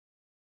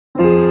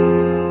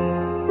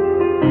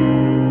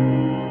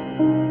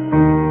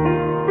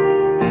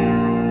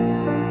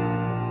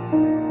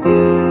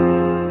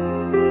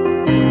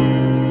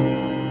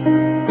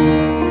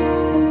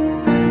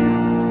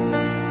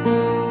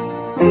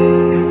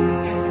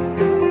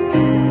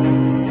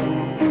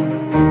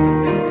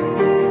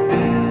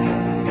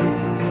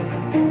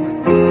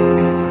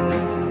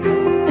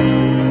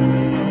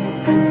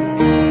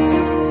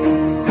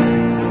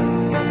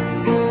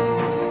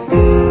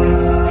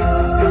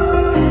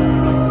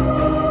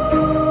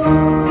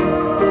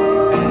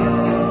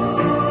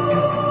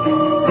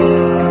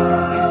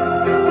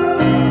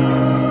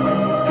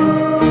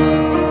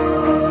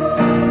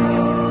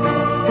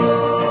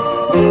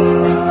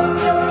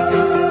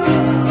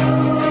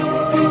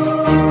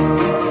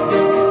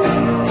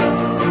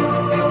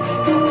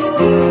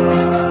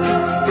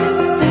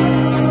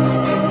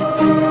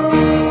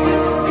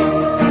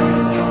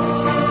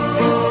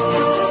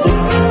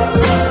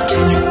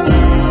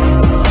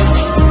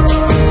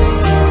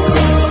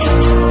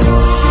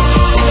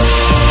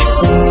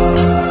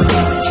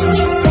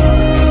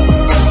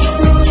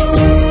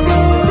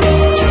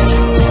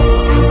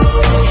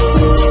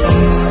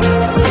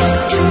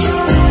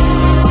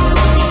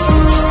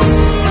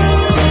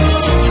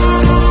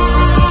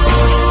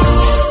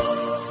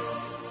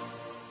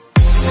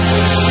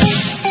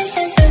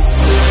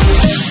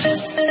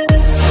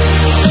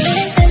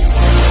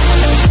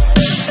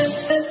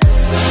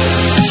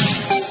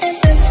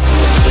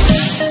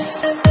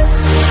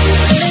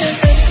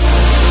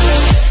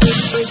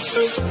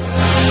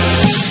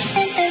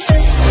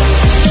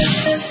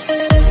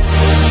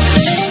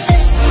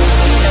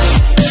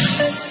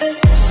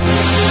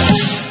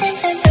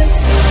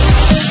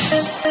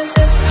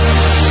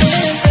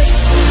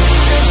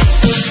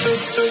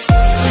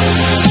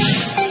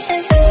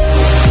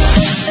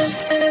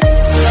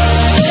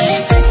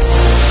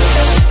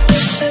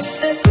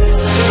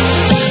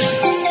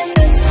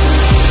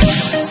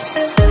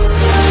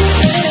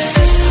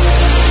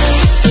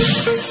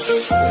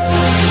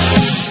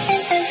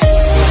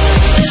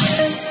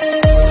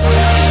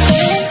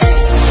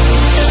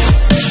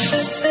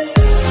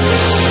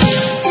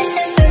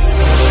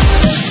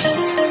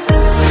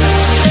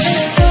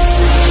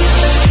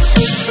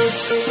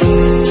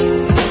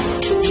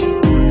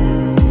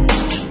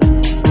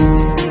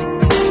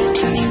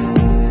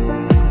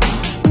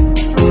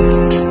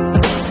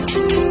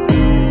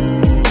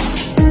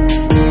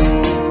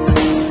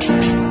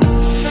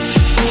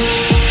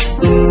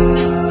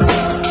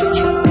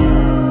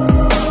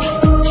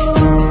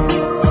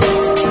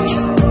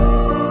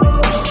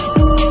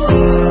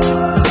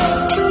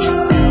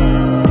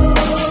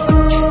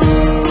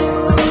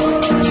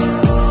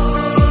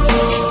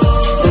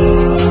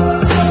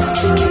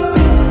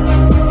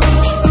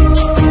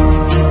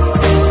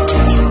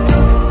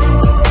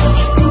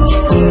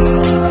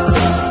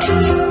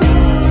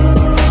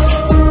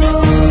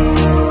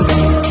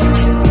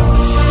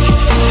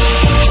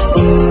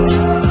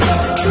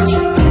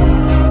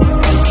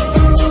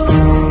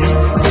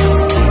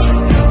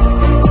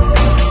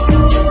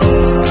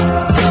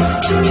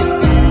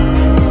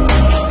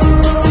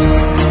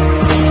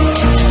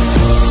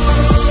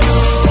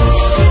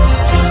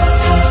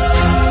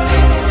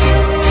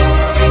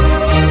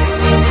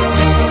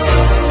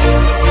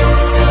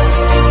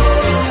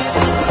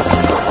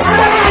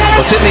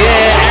It's in the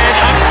air,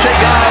 and up she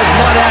goes.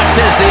 Not out,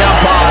 says the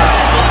umpire.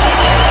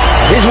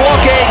 He's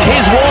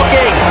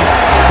walking.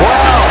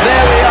 Wow,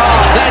 there we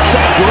are. That's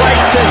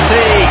great to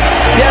see.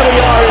 Here we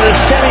are in the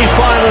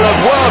semi-final of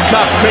World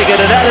Cup cricket,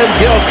 and Adam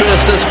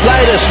Gilchrist has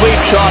played a sweep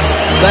shot.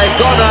 They've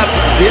gone up.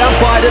 The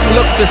umpire didn't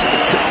look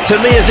to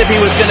me as if he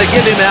was going to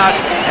give him out,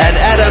 and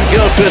Adam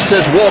Gilchrist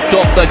has walked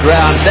off the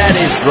ground. That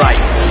is great.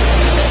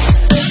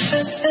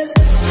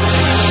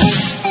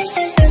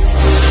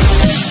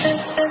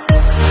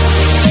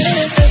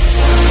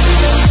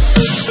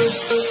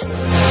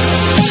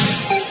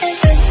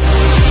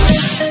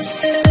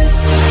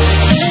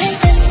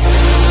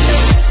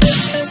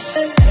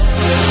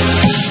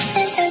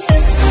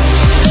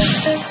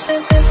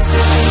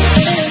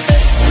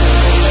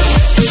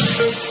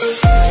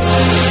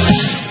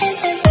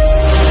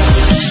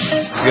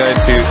 Going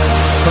to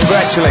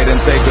congratulate and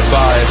say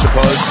goodbye, I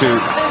suppose, to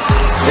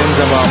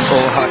Inzamam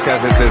ul Haq,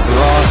 as it's his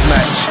last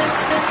match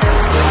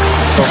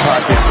for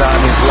Pakistan,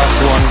 his last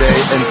one-day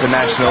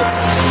international.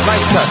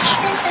 Nice touch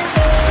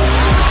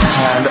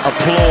and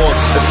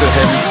applause to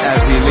him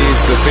as he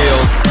leaves the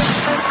field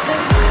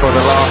for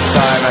the last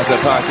time as a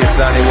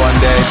Pakistani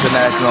one-day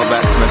international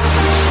batsman.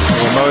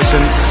 The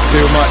emotion,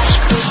 too much.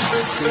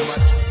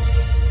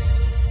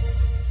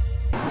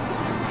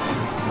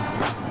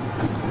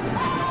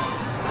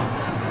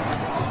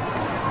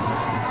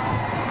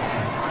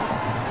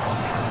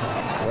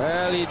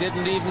 He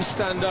didn't even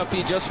stand up,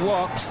 he just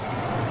walked.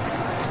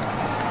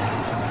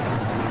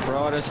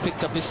 Broad has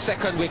picked up his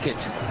second wicket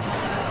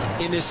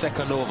in his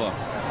second over.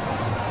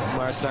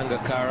 Umar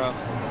Sangakkara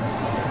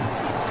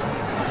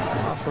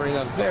offering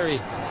a very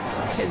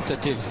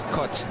tentative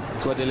cut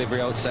to a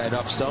delivery outside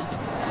off stump.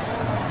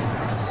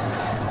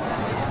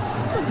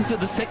 This is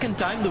the second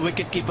time the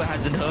wicketkeeper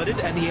hasn't heard it,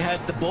 and he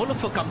had the bowler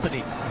for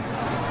company.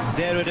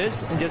 There it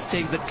is, and just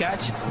takes the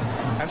catch.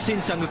 I've seen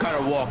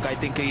Sangakkara walk. I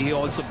think he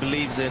also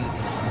believes in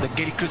the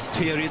Gilchrist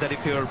theory that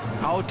if you're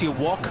out, you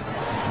walk.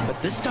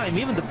 But this time,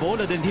 even the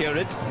bowler didn't hear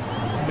it.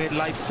 Made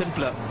life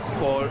simpler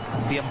for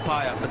the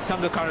umpire. But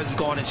Sangakkara is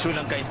gone, and Sri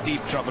Lanka in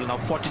deep trouble now.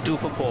 42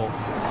 for 4.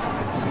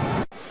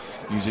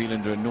 New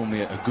Zealand are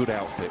normally a good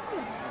outfit.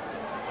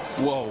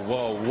 Whoa,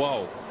 whoa,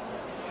 whoa.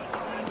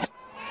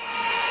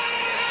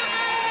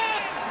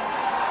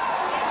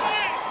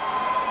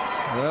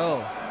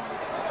 Well,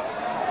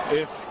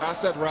 if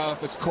Asad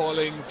Rauf is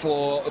calling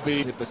for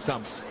the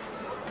stumps,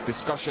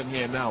 discussion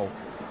here now.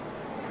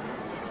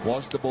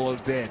 Was the ball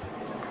dead?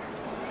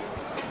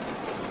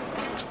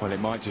 Well,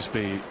 it might just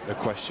be a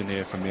question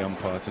here from the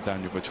umpire to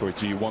Daniel Vettori.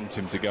 Do you want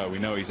him to go? We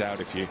know he's out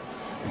of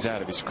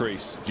his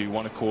crease. Do you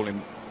want to call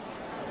him?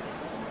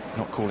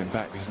 Not call him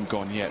back. He hasn't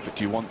gone yet. But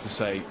do you want to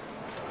say?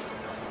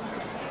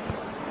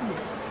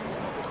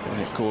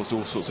 And it caused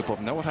all sorts of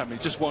problems. Now what happened?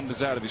 He just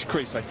wanders out of his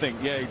crease, I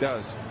think. Yeah, he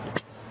does.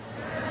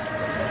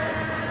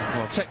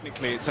 Well,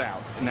 technically it's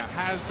out. Now,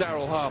 has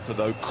Daryl Harper,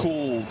 though,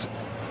 called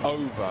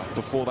over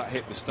before that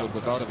hit the stump? It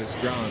was out of his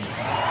ground.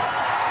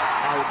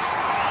 Out,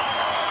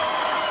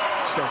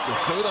 says the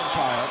third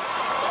umpire.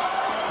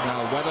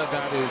 Now, whether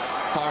that is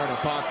far and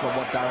apart from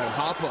what Daryl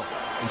Harper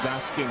is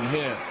asking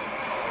here.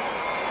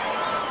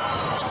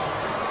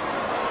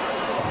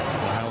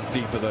 How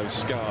deep are those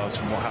scars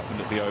from what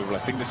happened at the Oval? I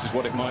think this is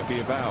what it might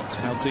be about.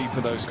 How deep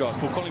are those scars?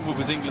 Paul Collingwood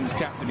was England's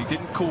captain. He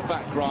didn't call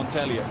back Grant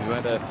Elliott, who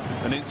had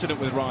an incident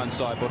with Ryan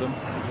Sidebottom.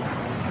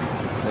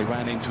 They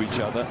ran into each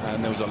other,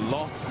 and there was a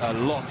lot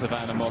of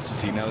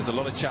animosity. Now, there's a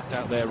lot of chat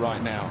out there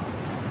right now.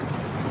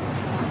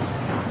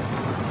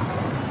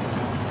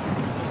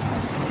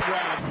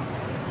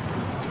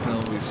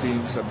 Well, we've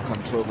seen some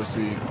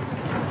controversy.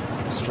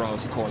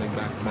 Strauss calling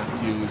back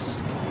Matthews.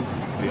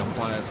 The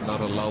umpires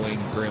not allowing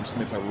Graham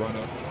Smith a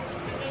runner.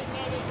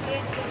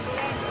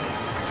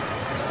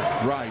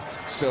 Right,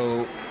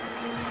 so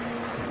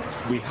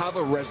we have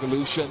a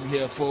resolution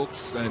here,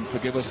 folks, and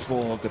forgive us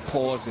for the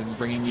pause in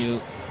bringing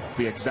you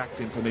the exact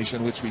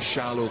information, which we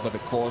shall over the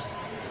course.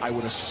 I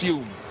would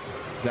assume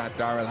that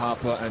Daryl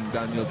Harper and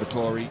Daniel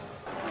Vettori.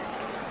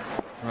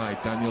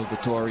 Right, Daniel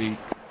Vettori.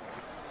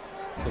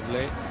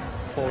 Kumble,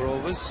 4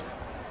 overs.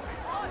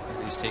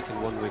 He's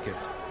taken 1 wicket.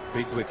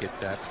 Big wicket,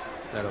 that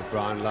of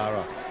Brian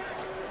Lara.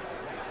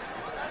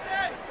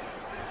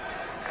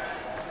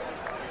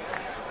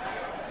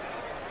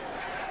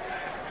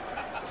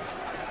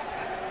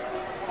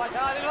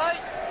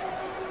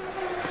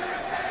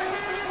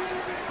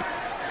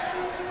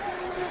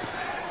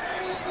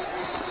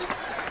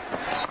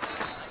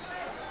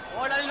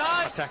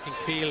 Attacking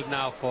field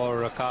now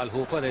for Kyle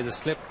Hooper. There's a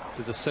slip,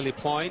 there's a silly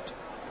point,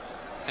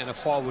 and a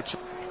forward.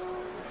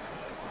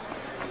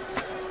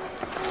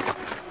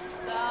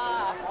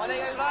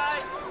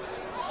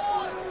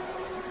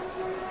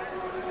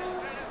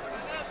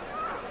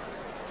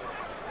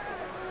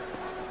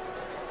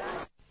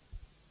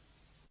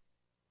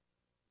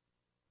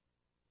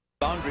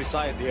 Boundary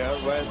side here,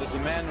 where there's a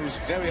man who's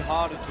very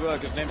hard at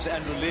work. His name's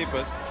Andrew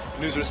Lepers,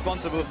 and who's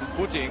responsible for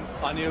putting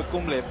Anil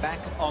Kumble back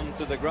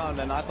onto the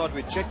ground. And I thought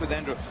we'd check with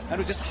Andrew.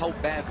 Andrew, just how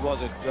bad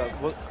was it?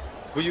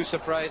 Were you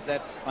surprised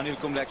that Anil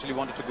Kumble actually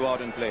wanted to go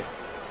out and play?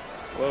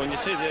 Well, when you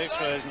see the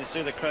x-rays and you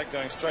see the crack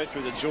going straight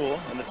through the jaw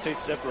and the teeth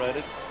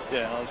separated,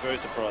 yeah, I was very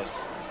surprised.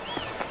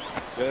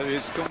 There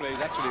is Kumble. He's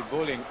actually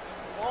bowling.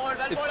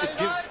 It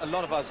gives a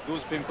lot of us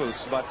goose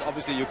pimples, but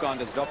obviously you can't,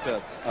 as doctor,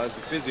 as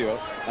a physio,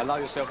 allow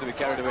yourself to be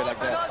carried away like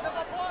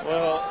that.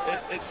 Well,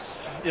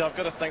 it's, yeah, I've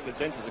got to thank the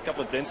dentists, a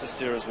couple of dentists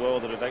here as well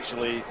that have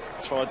actually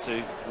tried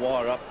to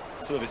wire up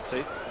 2 of his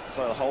teeth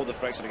so they'll hold the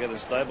fracture together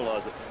and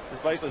stabilise it. It's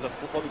basically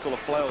what we call a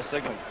flail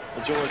segment.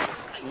 The jaw is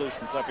just loose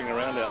and flapping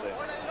around out there.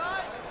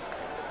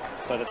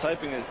 So the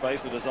taping is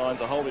basically designed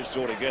to hold his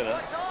jaw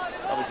together.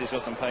 Obviously he's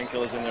got some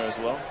painkillers in there as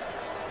well.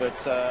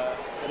 But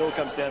it all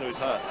comes down to his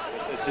heart.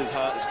 It's his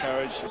heart, his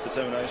courage, his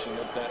determination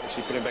that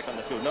actually put him back on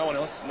the field. No one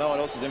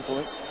else's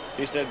influence.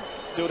 He said,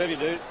 do whatever you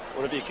do,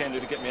 whatever you can do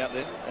to get me out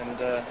there. And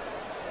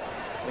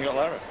you got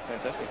Lara.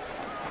 Fantastic.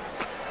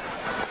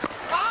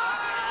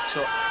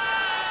 So,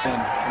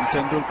 and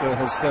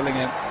Tendulkar is telling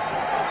him.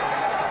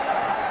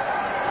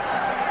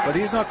 But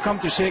he's not come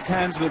to shake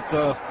hands with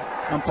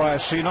umpire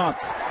Srinath.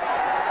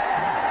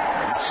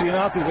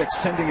 Srinath is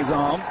extending his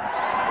arm,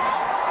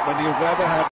 but you'd rather have